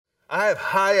I have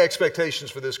high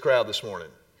expectations for this crowd this morning.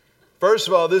 First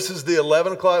of all, this is the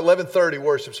 11:30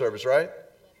 worship service, right?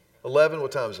 11,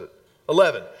 what time is it?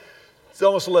 11. It's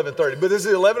almost 11:30, but this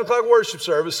is the 11 o'clock worship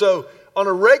service. So on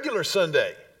a regular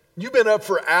Sunday, you've been up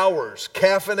for hours,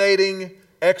 caffeinating,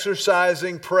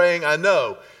 exercising, praying, I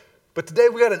know. But today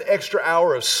we got an extra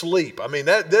hour of sleep. I mean,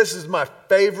 this is my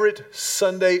favorite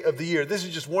Sunday of the year. This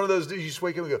is just one of those days you just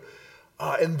wake up and go,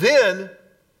 and then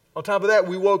on top of that,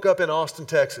 we woke up in Austin,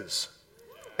 Texas.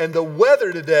 And the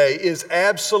weather today is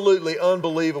absolutely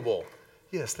unbelievable.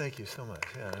 Yes, thank you so much.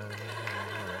 Yeah,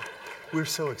 we're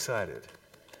so excited.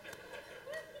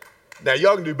 Now,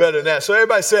 y'all can do better than that. So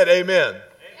everybody said amen.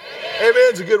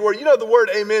 Amen's a good word. You know, the word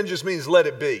amen just means let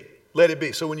it be. Let it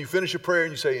be. So when you finish a prayer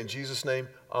and you say, in Jesus' name,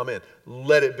 amen.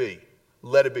 Let it be.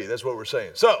 Let it be. That's what we're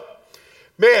saying. So,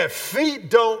 man, feet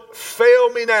don't fail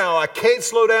me now. I can't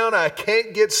slow down. I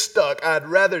can't get stuck. I'd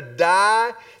rather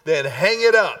die than hang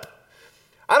it up.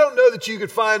 I don't know that you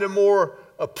could find a more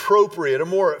appropriate, a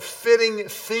more fitting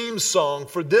theme song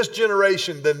for this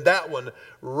generation than that one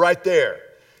right there.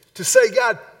 To say,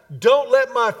 God, don't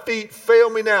let my feet fail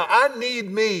me now. I need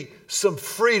me some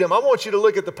freedom. I want you to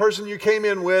look at the person you came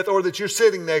in with or that you're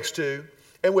sitting next to,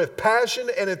 and with passion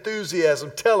and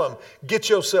enthusiasm, tell them, get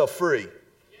yourself free.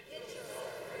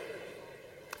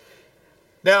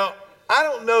 Now, I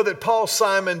don't know that Paul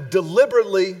Simon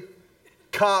deliberately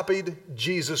copied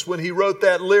Jesus when he wrote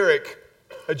that lyric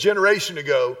a generation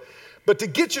ago, but to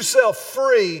get yourself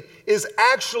free is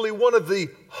actually one of the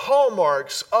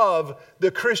hallmarks of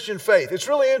the Christian faith. It's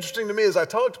really interesting to me as I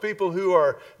talk to people who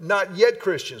are not yet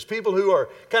Christians, people who are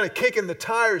kind of kicking the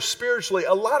tires spiritually.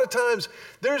 A lot of times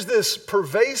there's this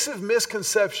pervasive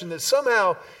misconception that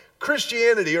somehow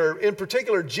Christianity, or in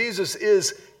particular Jesus,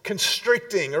 is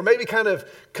constricting or maybe kind of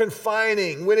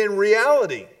confining, when in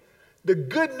reality, the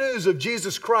good news of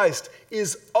Jesus Christ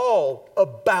is all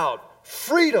about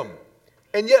freedom.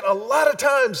 And yet a lot of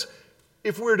times,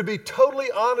 if we're to be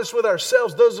totally honest with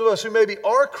ourselves, those of us who maybe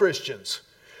are Christians,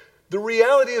 the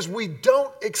reality is we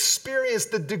don't experience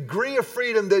the degree of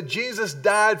freedom that Jesus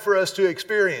died for us to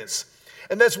experience.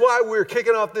 And that's why we're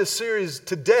kicking off this series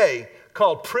today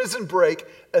called Prison Break,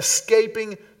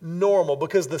 Escaping Normal.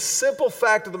 Because the simple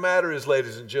fact of the matter is,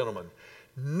 ladies and gentlemen,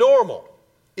 normal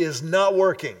is not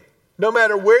working. No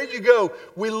matter where you go,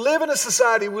 we live in a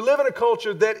society, we live in a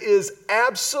culture that is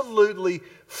absolutely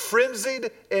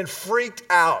frenzied and freaked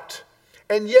out.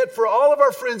 And yet for all of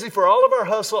our frenzy, for all of our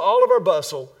hustle, all of our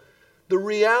bustle, the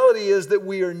reality is that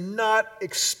we are not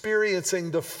experiencing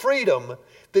the freedom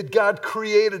that God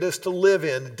created us to live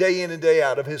in and day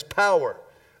out, of His power,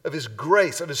 of His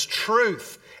grace, of His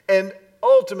truth, and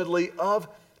ultimately of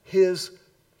His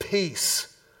peace.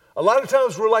 A lot of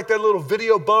times we're like that little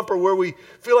video bumper where we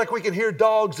feel like we can hear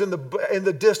dogs in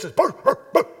the distance.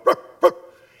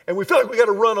 And we feel like we got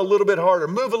to run a little bit harder,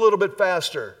 move a little bit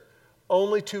faster,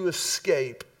 only to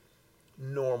escape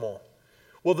normal.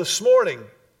 Well, this morning,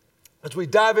 as we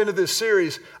dive into this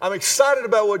series, I'm excited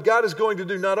about what God is going to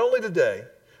do not only today,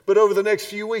 but over the next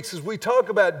few weeks as we talk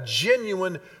about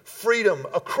genuine freedom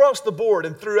across the board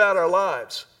and throughout our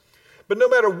lives. But no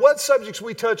matter what subjects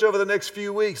we touch over the next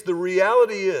few weeks, the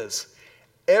reality is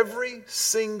every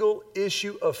single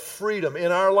issue of freedom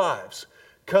in our lives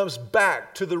comes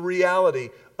back to the reality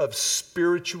of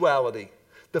spirituality.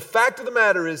 The fact of the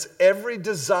matter is every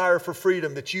desire for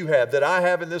freedom that you have, that I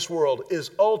have in this world,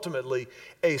 is ultimately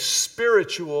a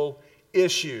spiritual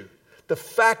issue. The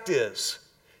fact is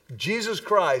Jesus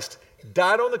Christ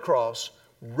died on the cross,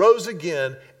 rose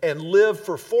again, and lived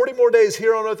for 40 more days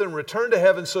here on earth and returned to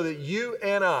heaven so that you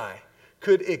and I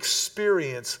could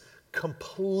experience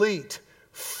complete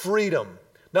freedom.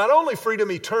 Not only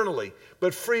freedom eternally,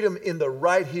 but freedom in the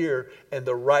right here and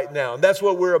the right now. And that's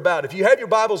what we're about. If you have your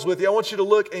Bibles with you, I want you to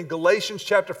look in Galatians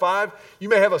chapter 5. You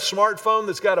may have a smartphone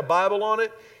that's got a Bible on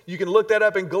it. You can look that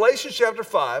up in Galatians chapter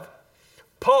 5.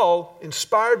 Paul,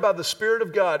 inspired by the Spirit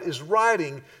of God, is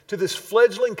writing to this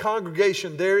fledgling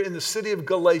congregation there in the city of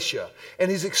Galatia. And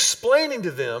he's explaining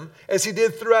to them, as he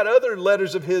did throughout other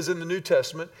letters of his in the New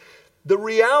Testament, the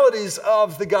realities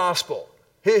of the gospel.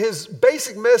 His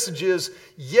basic message is,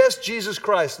 yes, Jesus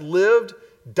Christ lived,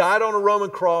 died on a Roman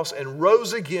cross, and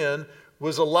rose again,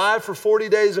 was alive for 40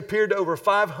 days, appeared to over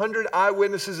 500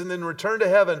 eyewitnesses, and then returned to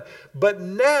heaven. But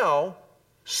now,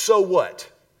 so what?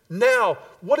 Now,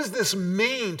 what does this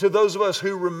mean to those of us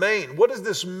who remain? What does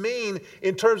this mean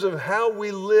in terms of how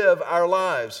we live our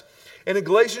lives? And in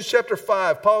Galatians chapter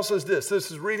 5, Paul says this.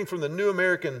 This is reading from the New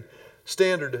American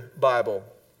Standard Bible.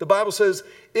 The Bible says,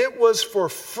 "It was for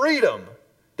freedom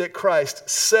that Christ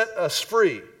set us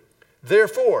free.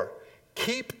 Therefore,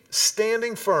 keep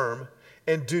standing firm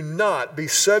and do not be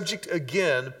subject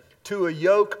again to a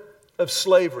yoke of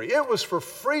slavery. It was for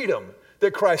freedom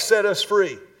that Christ set us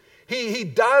free. He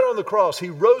died on the cross. He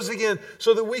rose again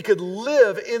so that we could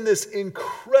live in this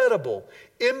incredible,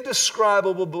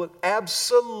 indescribable, but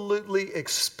absolutely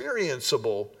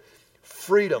experienceable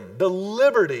freedom, the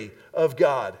liberty of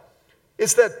God.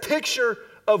 It's that picture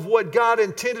of what God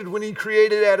intended when He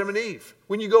created Adam and Eve.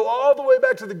 When you go all the way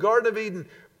back to the Garden of Eden,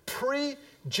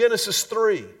 pre-Genesis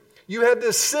 3, you have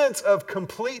this sense of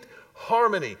complete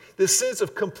harmony, this sense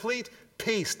of complete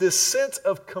peace, this sense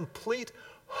of complete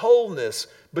wholeness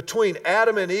between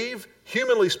Adam and Eve,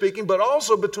 humanly speaking, but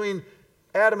also between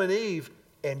Adam and Eve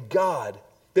and God.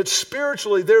 That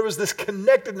spiritually there was this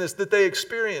connectedness that they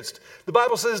experienced. The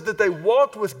Bible says that they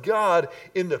walked with God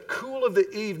in the cool of the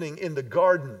evening in the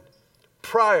garden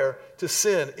prior to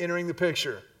sin entering the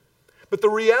picture. But the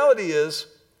reality is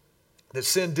that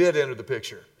sin did enter the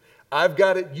picture. I've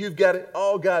got it, you've got it,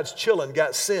 all God's children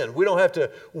got sin. We don't have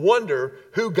to wonder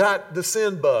who got the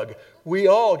sin bug. We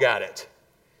all got it.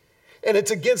 And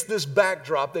it's against this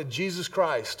backdrop that Jesus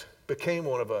Christ became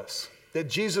one of us, that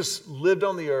Jesus lived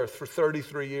on the earth for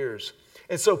 33 years.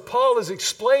 And so Paul is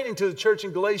explaining to the church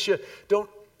in Galatia, don't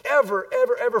ever,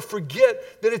 ever, ever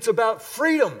forget that it's about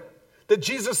freedom, that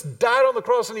Jesus died on the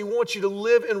cross and He wants you to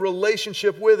live in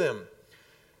relationship with Him.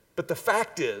 But the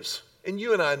fact is, and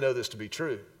you and I know this to be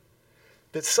true,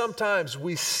 that sometimes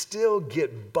we still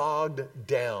get bogged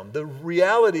down. The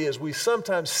reality is we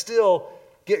sometimes still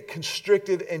get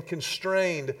constricted and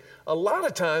constrained, a lot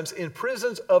of times in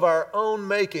prisons of our own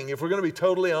making, if we're going to be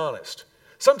totally honest.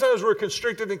 Sometimes we're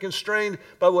constricted and constrained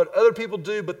by what other people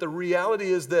do, but the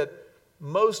reality is that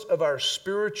most of our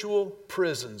spiritual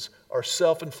prisons are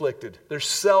self-inflicted. They're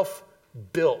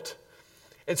self-built.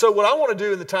 And so what I want to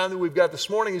do in the time that we've got this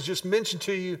morning is just mention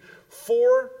to you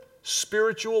 4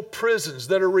 spiritual prisons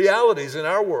that are realities in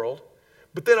our world,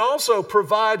 but then also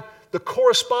provide the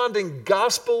corresponding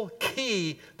gospel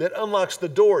key that unlocks the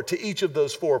door to each of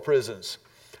those 4 prisons.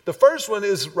 The first one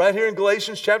is right here in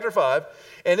Galatians chapter 5,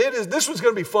 and this one's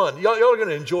going to be fun. Y'all are going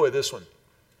to enjoy this one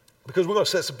because we're going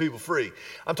to set some people free.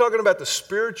 I'm talking about the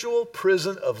spiritual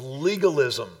prison of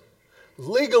legalism.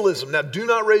 Legalism. Now, do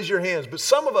not raise your hands, but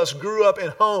some of us grew up in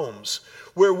homes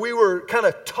where we were kind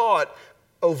of taught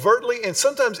overtly, and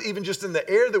sometimes even just in the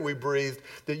air that we breathed,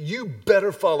 that you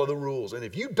better follow the rules. And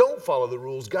if you don't follow the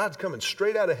rules, God's coming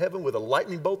straight out of heaven with a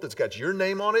lightning bolt that's got your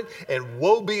name on it, and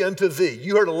woe be unto thee.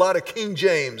 You heard a lot of King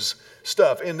James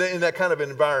stuff in that kind of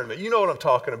environment. You know what I'm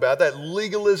talking about, that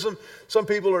legalism. Some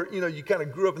people are, you kind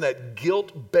of grew up in that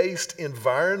guilt-based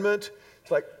environment. It's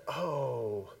like,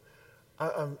 oh,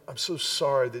 I'm so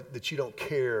sorry that you don't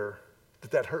care,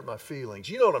 that hurt my feelings.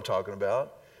 You know what I'm talking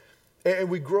about.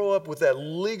 And we grow up with that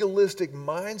legalistic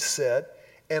mindset,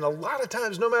 and a lot of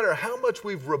times, no matter how much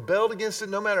we've rebelled against it,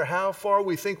 no matter how far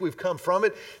we think we've come from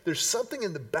it, there's something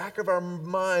in the back of our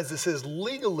minds that says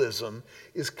legalism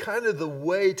is kind of the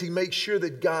way to make sure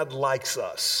that God likes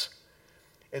us.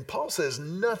 And Paul says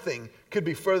nothing could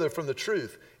be further from the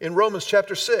truth. In Romans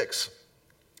chapter 6,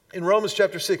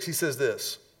 he says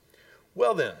this,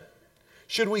 well then,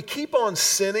 should we keep on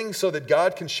sinning so that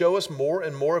God can show us more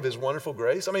and more of His wonderful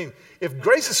grace? I mean, if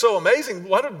grace is so amazing,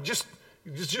 why don't just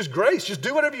grace? Just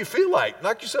do whatever you feel like.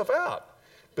 Knock yourself out.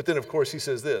 But then, of course, he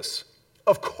says this,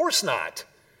 of course not.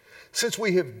 Since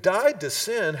we have died to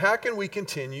sin, how can we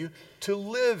continue to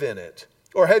live in it?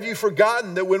 Or have you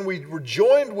forgotten that when we were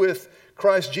joined with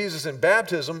Christ Jesus in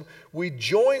baptism, we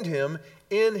joined Him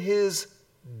in His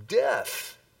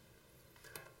death?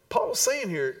 Paul's saying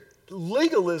here,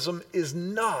 legalism is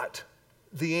not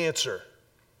the answer.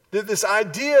 This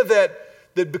idea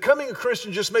that becoming a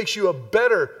Christian just makes you a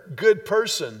better, good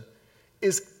person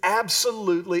is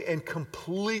absolutely and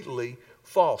completely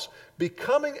false.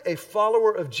 Becoming a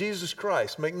follower of Jesus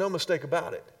Christ, make no mistake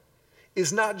about it,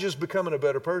 is not just becoming a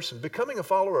better person. Becoming a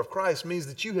follower of Christ means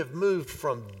that you have moved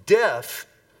from death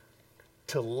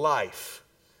to life.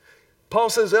 Paul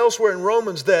says elsewhere in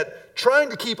Romans that trying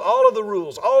to keep all of the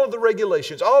rules, all of the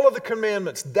regulations, all of the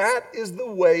commandments, that is the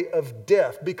way of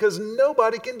death because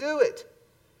nobody can do it.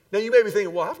 Now you may be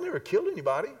thinking, well, I've never killed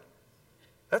anybody.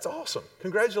 That's awesome.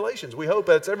 Congratulations. We hope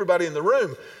that's everybody in the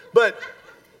room. But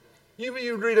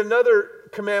you read another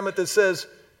commandment that says,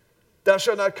 thou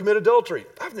shalt not commit adultery.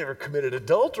 I've never committed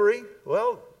adultery.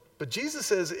 Well, but Jesus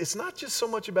says it's not just so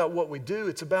much about what we do,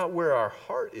 it's about where our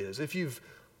heart is. If you've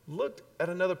looked at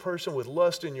another person with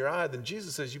lust in your eye, then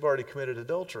Jesus says you've already committed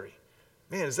adultery.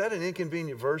 Man, is that an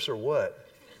inconvenient verse or what?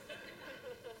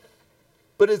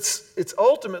 But it's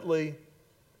ultimately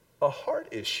a heart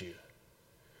issue.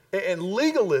 And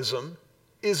legalism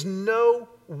is no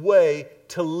way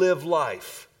to live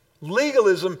life.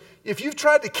 Legalism, if you've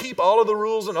tried to keep all of the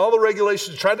rules and all the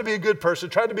regulations, tried to be a good person,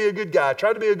 tried to be a good guy,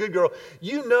 tried to be a good girl,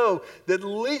 you know that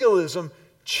legalism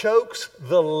chokes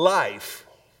the life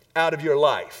out of your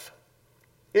life.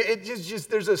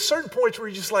 There's a certain point where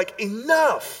you're just like,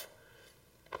 enough.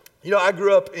 You know, I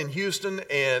grew up in Houston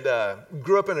and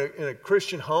grew up in a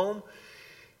Christian home.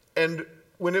 And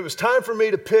when it was time for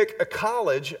me to pick a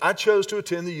college, I chose to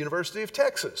attend the University of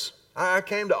Texas. I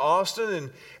came to Austin,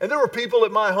 and there were people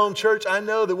at my home church I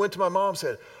know that went to my mom and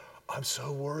said, I'm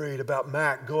so worried about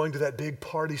Mac going to that big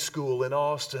party school in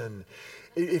Austin.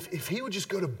 If he would just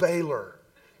go to Baylor,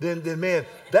 then man,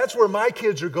 that's where my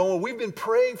kids are going. We've been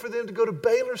praying for them to go to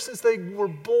Baylor since they were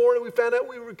born, and we found out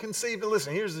we were conceived. And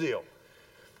listen, here's the deal.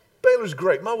 Baylor's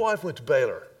great. My wife went to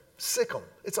Baylor. Sick 'em.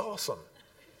 It's awesome.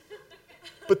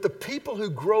 But the people who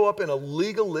grow up in a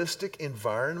legalistic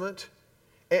environment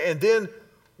and then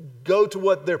go to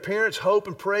what their parents hope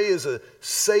and pray is a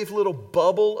safe little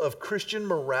bubble of Christian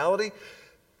morality,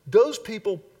 those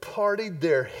people partied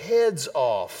their heads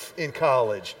off in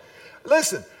college.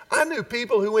 Listen, I knew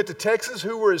people who went to Texas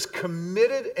who were as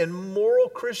committed and moral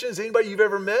Christians as anybody you've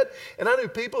ever met, and I knew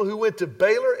people who went to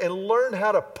Baylor and learned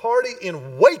how to party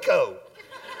in Waco.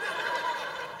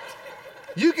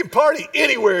 You can party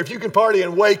anywhere if you can party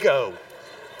in Waco.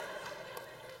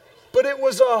 But it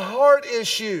was a heart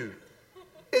issue.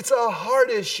 It's a heart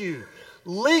issue.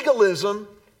 Legalism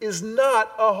is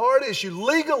not a heart issue.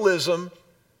 Legalism,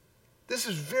 this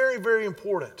is very, very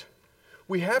important.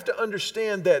 We have to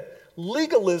understand that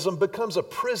legalism becomes a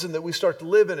prison that we start to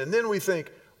live in. And then we think,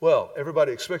 well,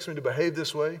 everybody expects me to behave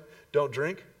this way. Don't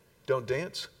drink, don't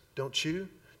dance, don't chew,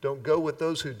 don't go with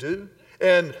those who do.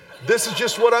 And this is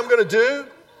just what I'm going to do.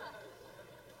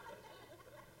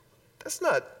 That's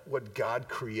not what God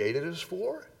created us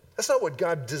for. That's not what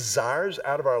God desires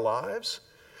out of our lives.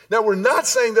 Now, we're not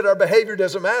saying that our behavior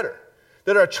doesn't matter,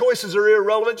 that our choices are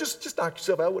irrelevant. Just knock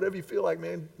yourself out, whatever you feel like,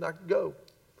 man, go.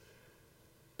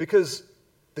 Because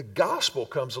the gospel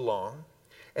comes along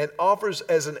and offers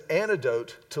as an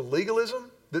antidote to legalism,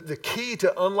 the key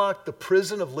to unlock the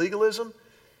prison of legalism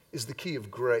is the key of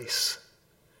grace.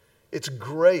 It's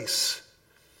grace.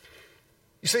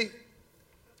 You see,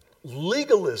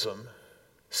 legalism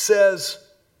says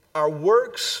our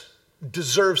works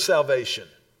deserve salvation.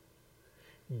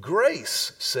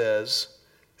 Grace says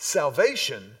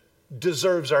salvation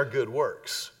deserves our good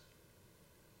works.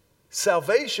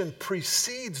 Salvation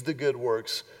precedes the good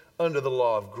works under the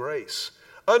law of grace.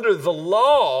 Under the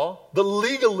law, the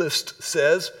legalist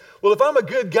says, well, if I'm a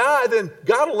good guy, then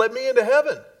God will let me into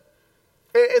heaven.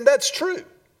 And that's true.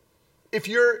 If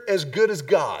you're as good as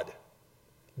God.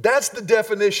 That's the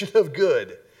definition of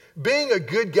good. Being a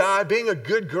good guy, being a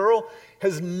good girl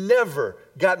has never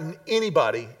gotten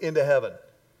anybody into heaven.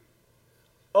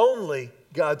 Only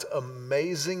God's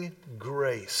amazing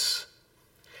grace.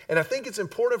 And I think it's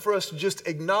important for us to just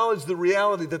acknowledge the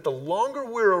reality that the longer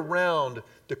we're around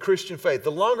the Christian faith,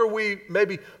 the longer we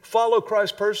maybe follow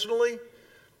Christ personally,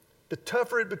 the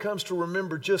tougher it becomes to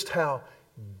remember just how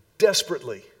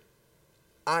desperately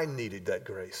I needed that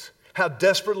grace. How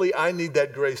desperately I need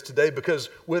that grace today, because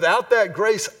without that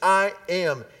grace, I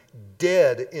am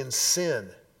dead in sin,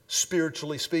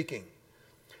 spiritually speaking.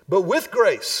 But with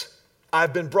grace,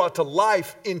 I've been brought to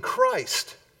life in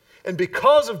Christ. And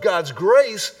because of God's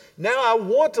grace, now I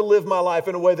want to live my life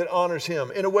in a way that honors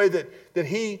Him, in a way that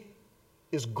He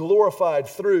is glorified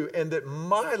through, and that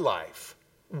my life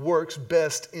works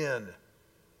best in.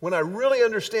 When I really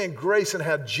understand grace and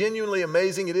how genuinely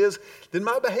amazing it is, then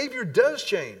my behavior does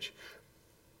change.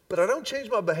 But I don't change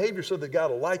my behavior so that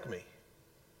God will like me.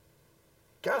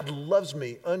 God loves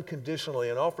me unconditionally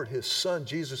and offered His Son,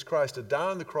 Jesus Christ, to die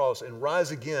on the cross and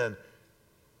rise again.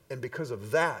 And because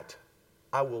of that,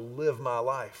 I will live my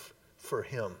life for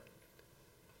Him.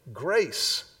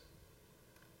 Grace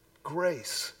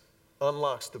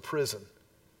unlocks the prison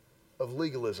of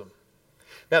legalism.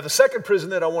 Now, the second prison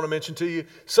that I want to mention to you,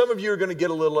 some of you are going to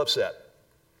get a little upset.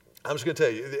 I'm just going to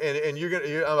tell you,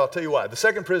 and I'll tell you why. The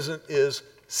second prison is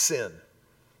sin.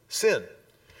 Sin.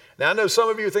 Now, I know some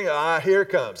of you are thinking, here it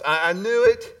comes. I knew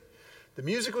it. The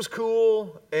music was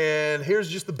cool, and here's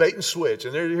just the bait and switch.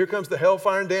 And here comes the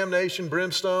hellfire and damnation,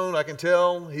 brimstone. I can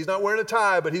tell he's not wearing a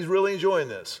tie, but he's really enjoying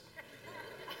this.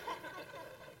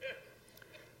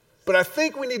 But I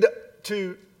think we need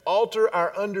to alter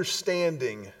our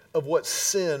understanding of what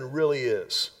sin really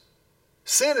is.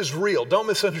 Sin is real. Don't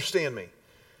misunderstand me.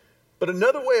 But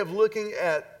another way of looking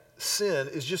at sin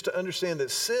is just to understand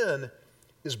that sin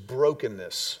is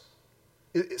brokenness.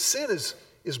 Sin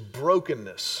is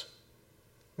brokenness.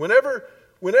 Whenever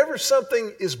whenever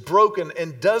something is broken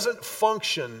and doesn't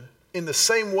function in the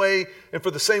same way and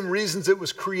for the same reasons it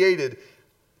was created,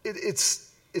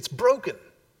 it's broken.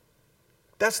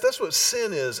 That's what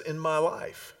sin is in my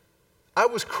life. I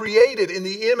was created in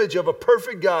the image of a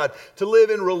perfect God to live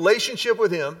in relationship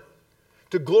with Him,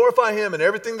 to glorify Him in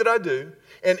everything that I do,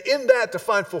 and in that to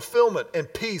find fulfillment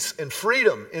and peace and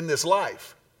freedom in this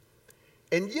life.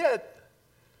 And yet,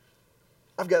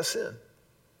 I've got sin.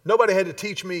 Nobody had to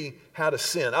teach me how to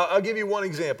sin. I'll give you one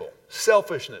example.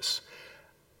 Selfishness.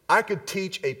 I could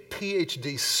teach a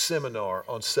PhD seminar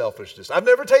on selfishness. I've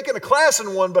never taken a class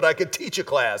in one, but I could teach a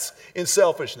class in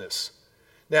selfishness.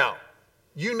 Now,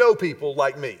 you know people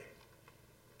like me.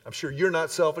 I'm sure you're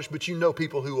not selfish, but you know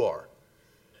people who are.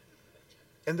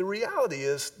 And the reality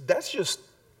is, that's just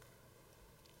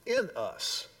in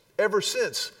us. Ever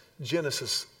since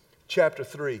Genesis chapter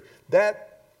 3,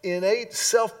 that innate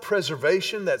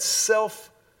self-preservation, that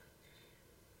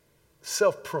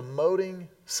self-promoting,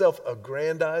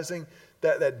 self-aggrandizing,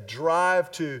 that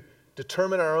drive to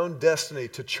determine our own destiny,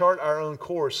 to chart our own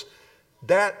course,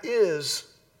 that is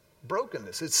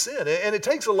brokenness. It's sin. And it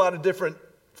takes a lot of different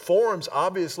forms,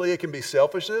 obviously. It can be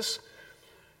selfishness.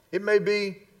 It may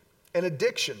be an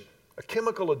addiction, a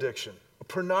chemical addiction, a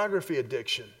pornography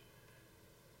addiction.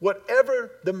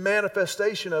 Whatever the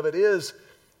manifestation of it is,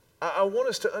 I want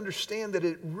us to understand that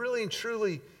it really and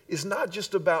truly is not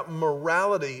just about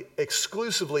morality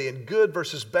exclusively and good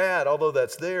versus bad, although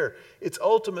that's there. It's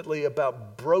ultimately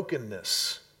about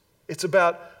brokenness. It's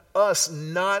about us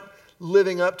not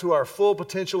living up to our full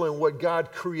potential and what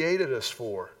God created us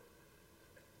for.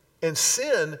 And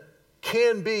sin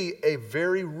can be a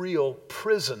very real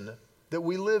prison that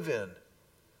we live in.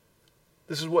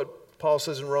 This is what Paul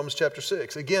says in Romans chapter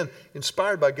 6. Again,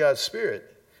 inspired by God's Spirit.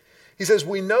 He says,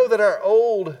 we know that our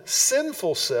old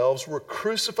sinful selves were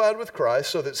crucified with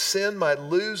Christ so that sin might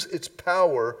lose its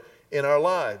power in our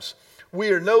lives.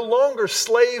 We are no longer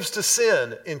slaves to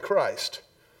sin in Christ.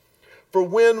 For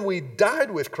when we died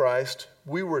with Christ,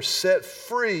 we were set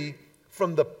free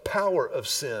from the power of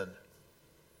sin.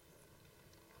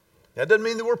 That doesn't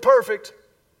mean that we're perfect.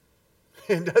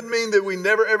 It doesn't mean that we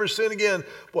never ever sin again.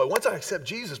 Boy, once I accept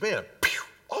Jesus, man,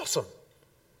 awesome.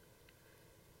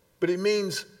 But it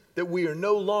means that we are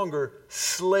no longer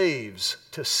slaves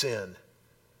to sin.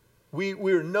 We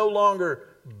are no longer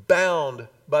bound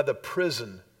by the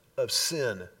prison of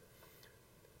sin.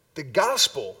 The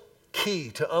gospel key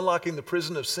to unlocking the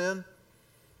prison of sin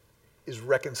is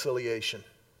reconciliation.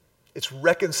 It's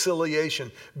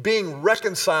reconciliation. Being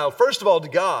reconciled, first of all, to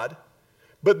God,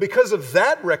 but because of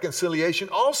that reconciliation,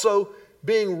 also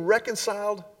being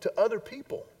reconciled to other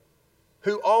people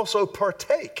who also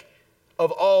partake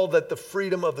of all that the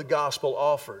freedom of the gospel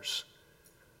offers.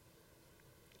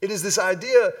 It is this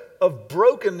idea of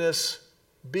brokenness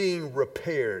being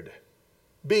repaired,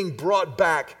 being brought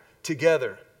back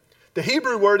together. The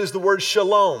Hebrew word is the word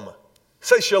shalom.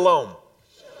 Say shalom.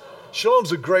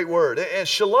 Shalom's a great word. And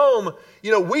shalom,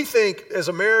 we think as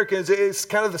Americans, it's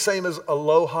kind of the same as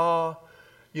aloha.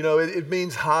 It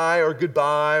means hi or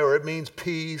goodbye, or it means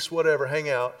peace, whatever, hang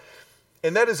out.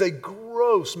 And that is a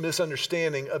gross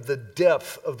misunderstanding of the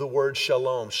depth of the word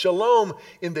shalom. Shalom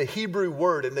in the Hebrew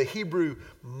word, in the Hebrew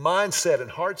mindset and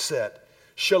heart set,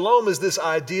 shalom is this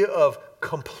idea of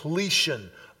completion,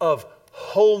 of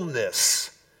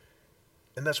wholeness.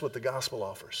 And that's what the gospel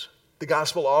offers. The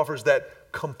gospel offers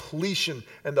that completion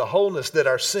and the wholeness that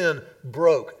our sin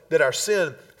broke, that our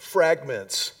sin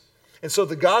fragments. And so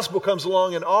the gospel comes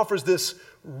along and offers this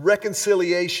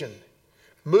reconciliation,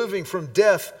 moving from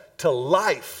death to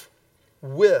life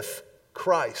with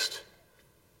Christ.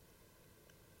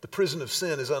 The prison of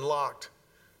sin is unlocked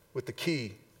with the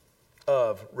key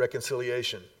of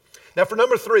reconciliation. Now for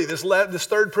number 3, this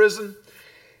third prison,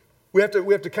 we have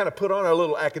to kind of put on our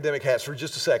little academic hats for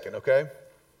just a second, okay?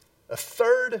 A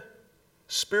third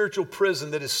spiritual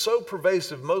prison that is so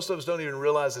pervasive, most of us don't even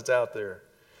realize it's out there,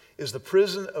 is the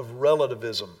prison of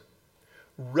relativism.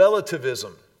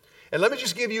 Relativism. And let me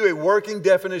just give you a working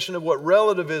definition of what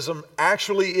relativism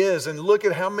actually is, and look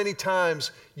at how many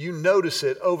times you notice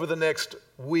it over the next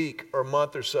week or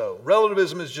month or so.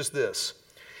 Relativism is just this.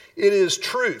 It is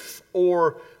truth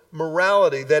or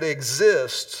morality that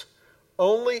exists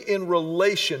only in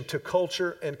relation to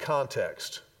culture and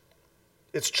context.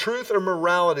 It's truth or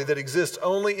morality that exists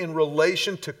only in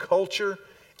relation to culture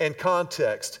and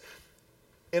context.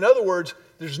 In other words,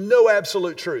 there's no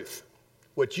absolute truth.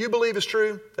 What you believe is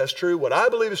true, that's true. What I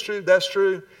believe is true, that's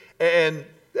true. And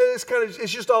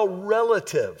it's just all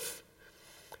relative.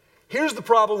 Here's the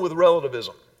problem with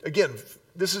relativism. Again,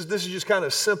 this is just kind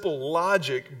of simple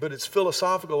logic, but it's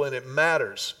philosophical and it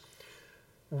matters.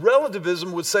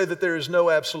 Relativism would say that there is no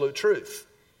absolute truth.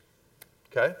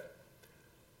 Okay?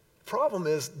 The problem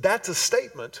is that's a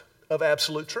statement of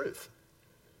absolute truth.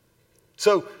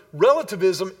 So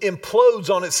relativism implodes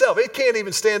on itself. It can't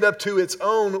even stand up to its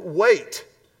own weight.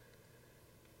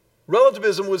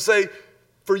 Relativism would say,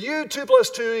 for you, 2 plus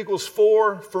 2 equals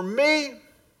 4. For me,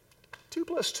 2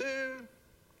 plus 2,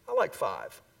 I like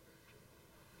 5.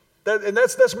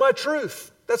 That's my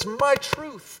truth. That's my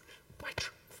truth. My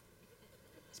truth.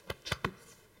 It's my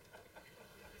truth.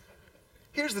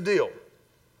 Here's the deal.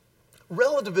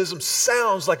 Relativism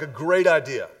sounds like a great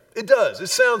idea. It does. It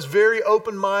sounds very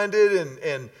open-minded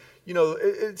and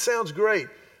it sounds great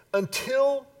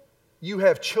until you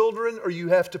have children or you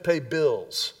have to pay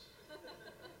bills.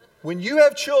 When you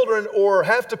have children or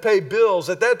have to pay bills,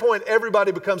 at that point,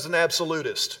 everybody becomes an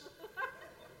absolutist.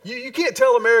 You can't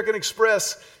tell American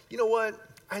Express, you know what?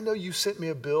 I know you sent me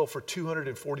a bill for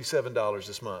 $247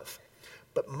 this month,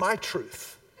 but my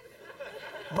truth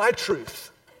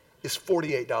is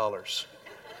 $48.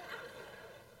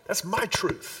 That's my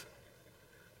truth.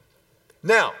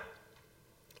 Now,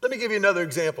 let me give you another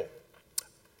example.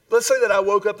 Let's say that I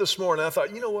woke up this morning and I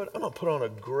thought, you know what? I'm going to put on a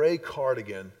gray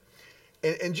cardigan.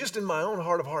 And just in my own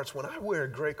heart of hearts, when I wear a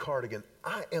gray cardigan,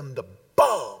 I am the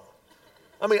bomb.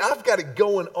 I mean, I've got it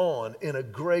going on in a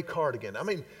gray cardigan. I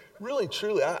mean, really and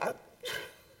truly,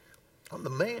 I'm the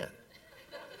man.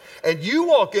 And you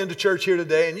walk into church here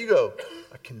today and you go,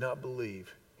 I cannot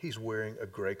believe he's wearing a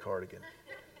gray cardigan.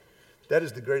 That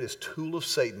is the greatest tool of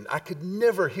Satan. I could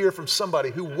never hear from somebody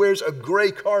who wears a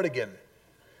gray cardigan.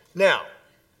 Now,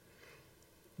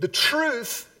 the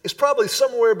truth is probably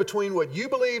somewhere between what you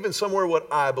believe and somewhere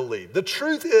what I believe. The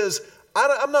truth is,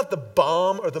 I'm not the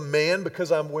bomb or the man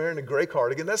because I'm wearing a gray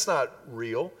cardigan. That's not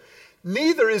real.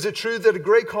 Neither is it true that a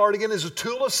gray cardigan is a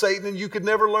tool of Satan and you could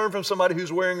never learn from somebody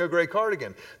who's wearing a gray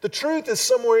cardigan. The truth is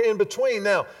somewhere in between.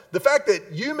 Now, the fact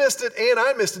that you missed it and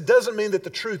I missed it doesn't mean that the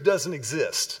truth doesn't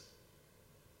exist.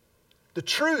 The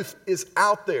truth is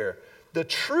out there. The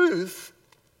truth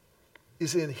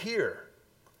is in here.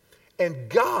 And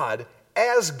God,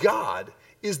 as God,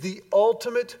 is the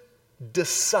ultimate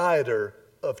decider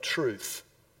of truth.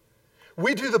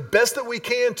 We do the best that we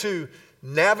can to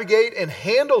navigate and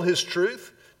handle His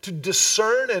truth, to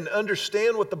discern and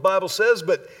understand what the Bible says,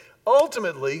 but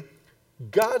ultimately,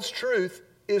 God's truth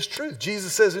is truth.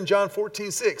 Jesus says in John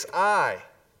 14:6,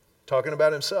 talking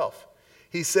about Himself,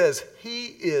 He says, He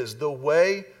is the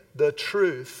way, the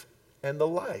truth, and the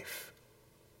life.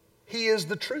 He is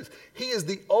the truth. He is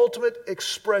the ultimate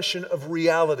expression of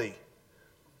reality.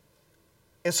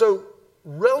 And so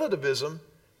relativism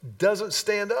doesn't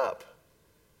stand up.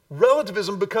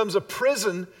 Relativism becomes a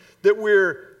prison that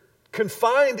we're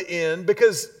confined in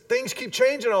because things keep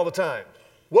changing all the time.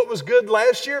 What was good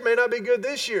last year may not be good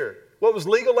this year. What was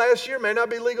legal last year may not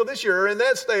be legal this year or in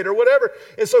that state or whatever.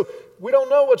 And so we don't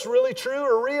know what's really true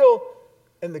or real.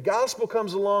 And the gospel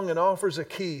comes along and offers a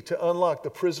key to unlock the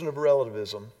prison of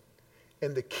relativism.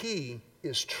 And the key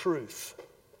is truth.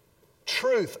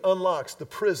 Truth unlocks the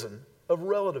prison of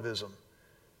relativism.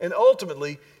 And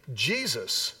ultimately,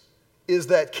 Jesus is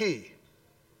that key.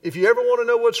 If you ever want to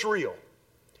know what's real,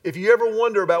 if you ever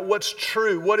wonder about what's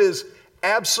true, what is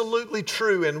absolutely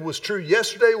true and was true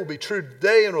yesterday, will be true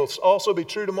today, and will also be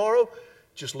true tomorrow,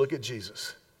 just look at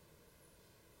Jesus.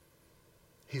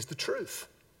 He's the truth.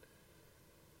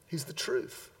 He's the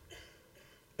truth.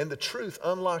 And the truth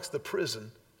unlocks the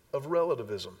prison of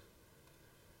relativism.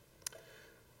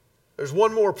 There's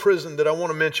one more prison that I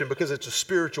want to mention because it's a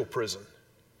spiritual prison.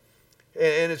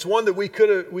 And it's one that we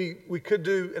could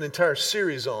do an entire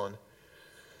series on.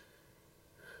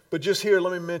 But just here,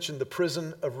 let me mention the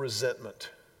prison of resentment,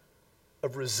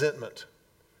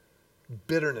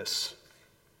 bitterness,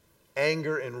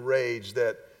 anger, and rage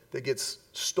that gets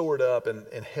stored up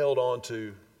and held on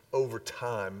to over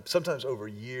time, sometimes over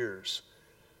years.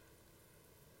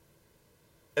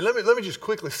 And let me just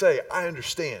quickly say, I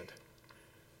understand.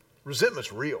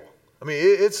 Resentment's real. I mean,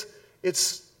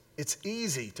 it's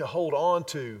easy to hold on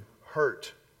to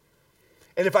hurt.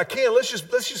 And if I can, let's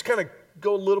just kind of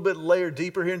go a little bit layer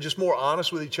deeper here and just more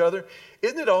honest with each other.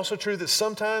 Isn't it also true that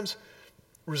sometimes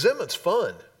resentment's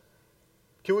fun?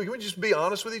 Can we just be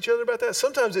honest with each other about that?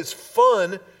 Sometimes it's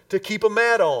fun to keep a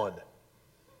mat on.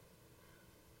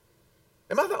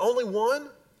 Am I the only one?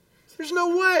 There's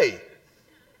no way.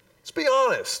 Let's be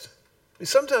honest. I mean,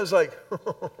 sometimes like,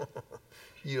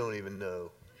 you don't even know.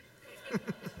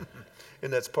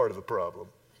 And that's part of the problem.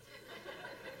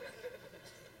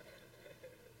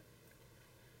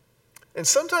 And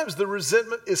sometimes the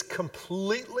resentment is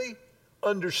completely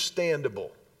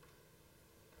understandable.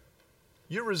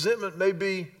 Your resentment may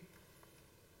be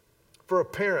for a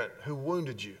parent who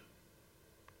wounded you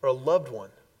or a loved one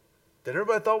that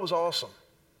everybody thought was awesome,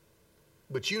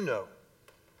 but you know,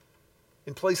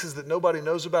 in places that nobody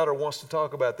knows about or wants to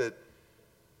talk about, that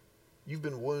you've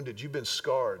been wounded, you've been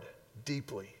scarred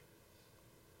deeply.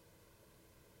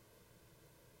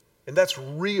 And that's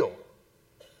real.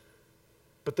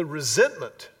 But the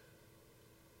resentment,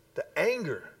 the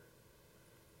anger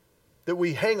that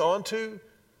we hang on to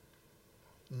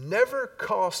never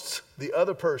costs the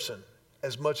other person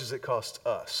as much as it costs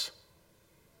us.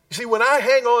 You see, when I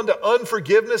hang on to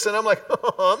unforgiveness and I'm like,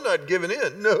 oh, I'm not giving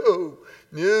in.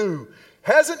 No.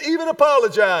 Hasn't even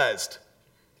apologized.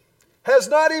 Has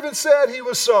not even said he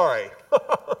was sorry.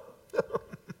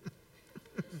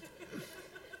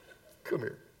 Come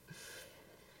here.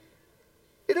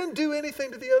 It doesn't do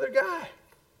anything to the other guy.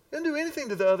 It doesn't do anything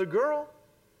to the other girl.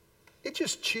 It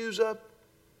just chews up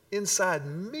inside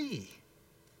me.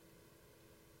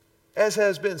 As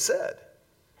has been said,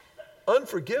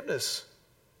 unforgiveness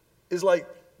is like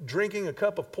drinking a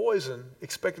cup of poison,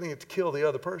 expecting it to kill the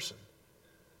other person.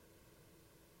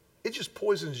 It just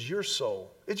poisons your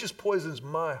soul. It just poisons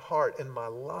my heart and my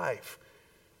life.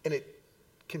 And it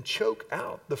can choke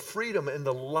out the freedom and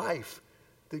the life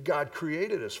that God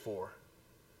created us for.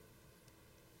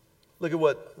 Look at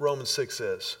what Romans 6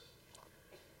 says.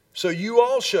 So you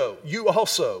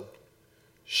also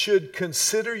should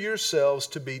consider yourselves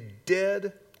to be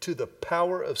dead to the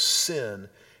power of sin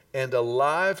and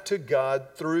alive to God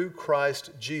through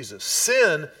Christ Jesus.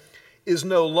 Sin is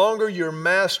no longer your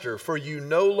master, for you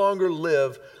no longer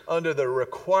live under the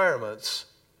requirements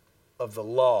of the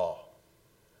law.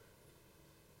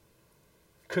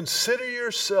 Consider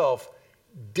yourself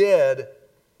dead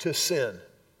to sin.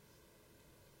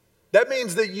 That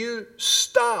means that you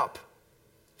stop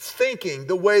thinking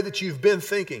the way that you've been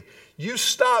thinking. You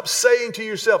stop saying to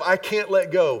yourself, I can't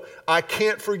let go. I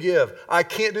can't forgive. I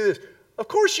can't do this. Of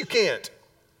course you can't.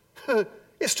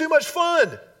 It's too much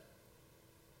fun.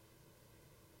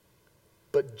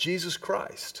 But Jesus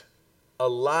Christ,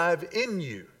 alive in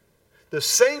you, the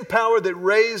same power that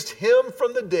raised him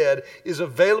from the dead is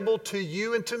available to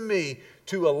you and to me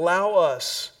to allow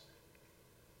us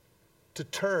to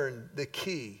turn the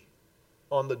key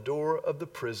on the door of the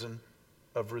prison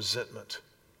of resentment.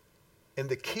 And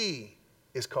the key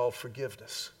is called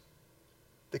forgiveness.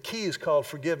 The key is called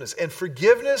forgiveness. And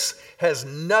forgiveness has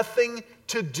nothing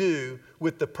to do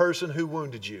with the person who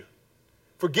wounded you.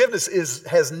 Forgiveness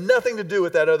has nothing to do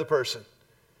with that other person.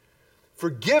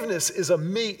 Forgiveness is a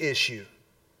me issue.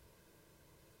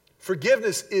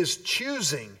 Forgiveness is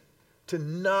choosing to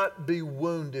not be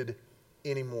wounded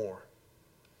anymore.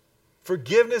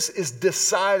 Forgiveness is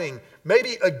deciding,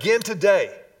 maybe again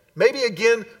today, maybe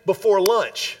again before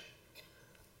lunch,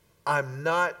 I'm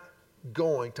not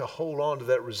going to hold on to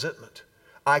that resentment.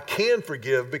 I can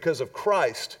forgive because of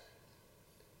Christ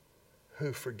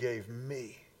who forgave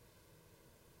me.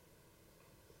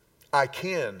 I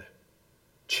can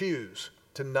choose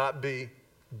to not be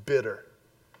bitter,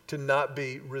 to not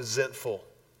be resentful,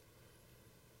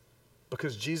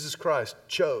 because Jesus Christ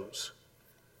chose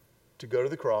to go to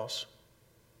the cross,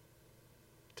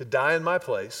 to die in my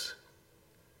place,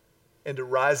 and to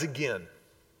rise again.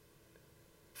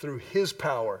 Through his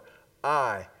power,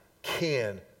 I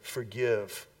can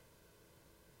forgive.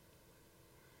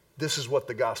 This is what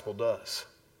the gospel does.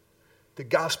 The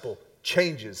gospel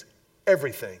changes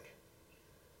everything.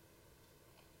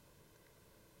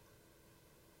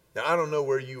 Now, I don't know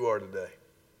where you are today.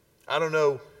 I don't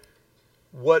know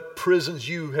what prisons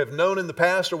you have known in the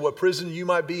past or what prison you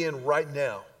might be in right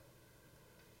now.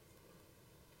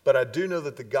 But I do know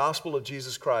that the gospel of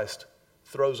Jesus Christ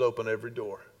throws open every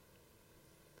door.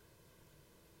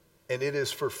 And it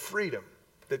is for freedom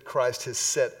that Christ has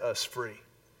set us free.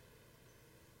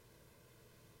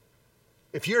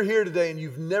 If you're here today and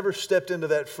you've never stepped into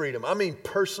that freedom, I mean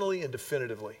personally and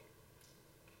definitively,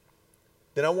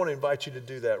 then I want to invite you to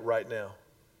do that right now.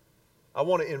 I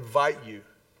want to invite you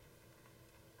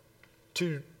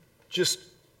to just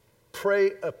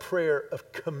pray a prayer of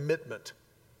commitment.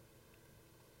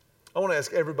 I want to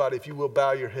ask everybody, if you will,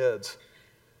 bow your heads.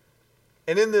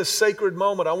 And in this sacred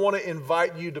moment, I want to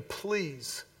invite you to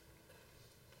please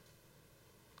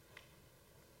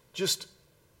just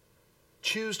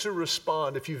choose to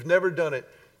respond. If you've never done it,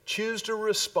 choose to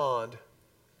respond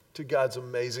to God's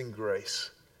amazing grace.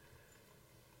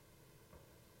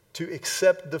 To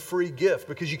accept the free gift,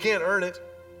 because you can't earn it,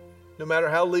 no matter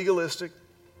how legalistic.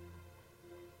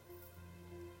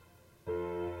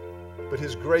 But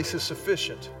his grace is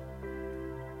sufficient,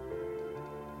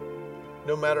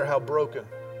 no matter how broken,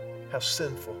 how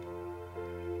sinful.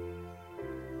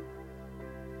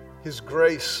 His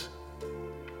grace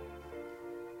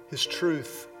His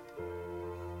truth,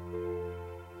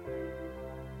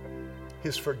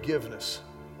 His forgiveness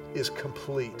is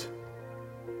complete.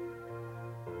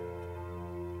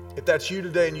 If that's you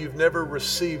today and you've never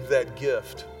received that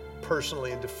gift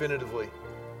personally and definitively,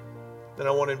 then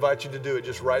I want to invite you to do it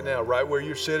just right now, right where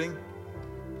you're sitting.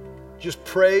 Just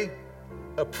pray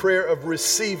a prayer of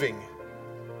receiving.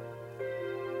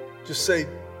 Just say,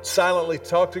 silently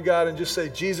talk to God and just say,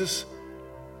 Jesus,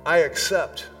 I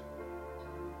accept.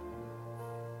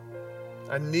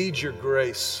 I need your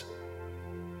grace,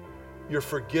 your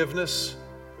forgiveness,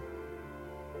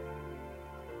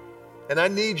 and I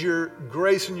need your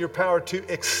grace and your power to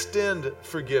extend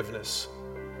forgiveness.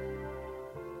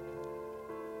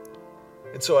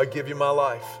 And so I give you my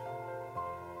life.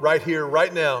 Right here,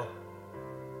 right now,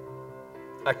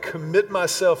 I commit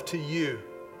myself to you.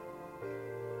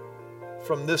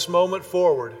 From this moment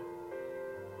forward,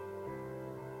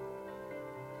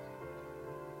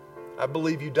 I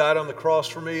believe you died on the cross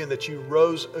for me and that you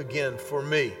rose again for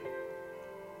me.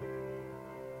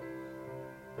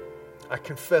 I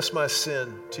confess my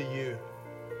sin to you,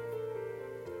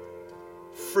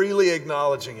 freely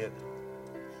acknowledging it,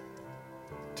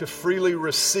 to freely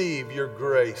receive your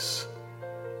grace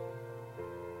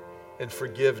and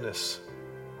forgiveness.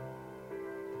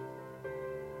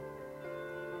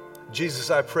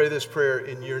 Jesus, I pray this prayer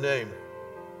in your name.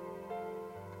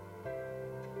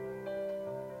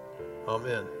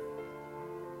 Amen.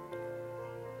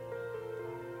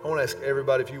 I want to ask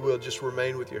everybody, if you will, just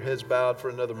remain with your heads bowed for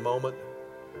another moment.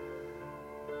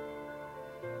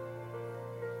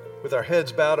 With our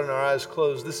heads bowed and our eyes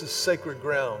closed, this is sacred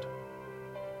ground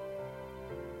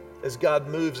as God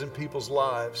moves in people's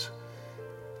lives.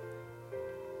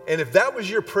 And if that was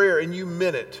your prayer and you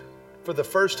meant it for the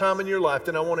first time in your life,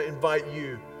 then I want to invite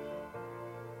you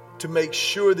to make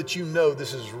sure that you know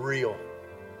this is real,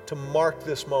 to mark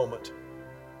this moment.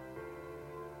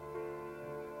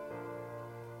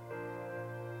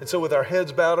 And so with our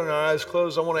heads bowed and our eyes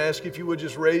closed, I want to ask you if you would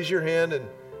just raise your hand and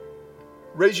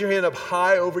raise your hand up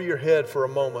high over your head for a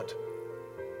moment.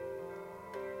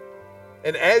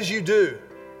 And as you do,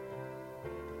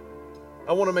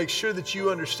 I want to make sure that you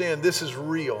understand this is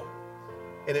real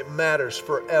and it matters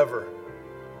forever.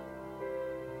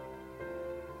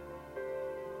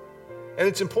 And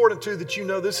it's important too that you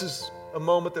know this is a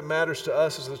moment that matters to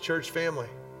us as a church family.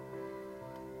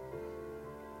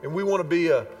 And we want to be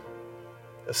a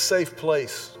safe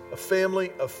place, a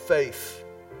family of faith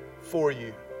for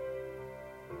you.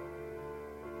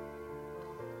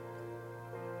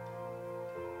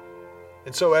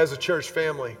 And so as a church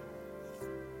family,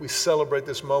 we celebrate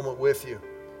this moment with you.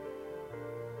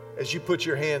 As you put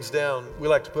your hands down, we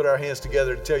like to put our hands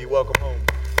together to tell you welcome home.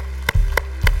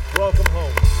 Welcome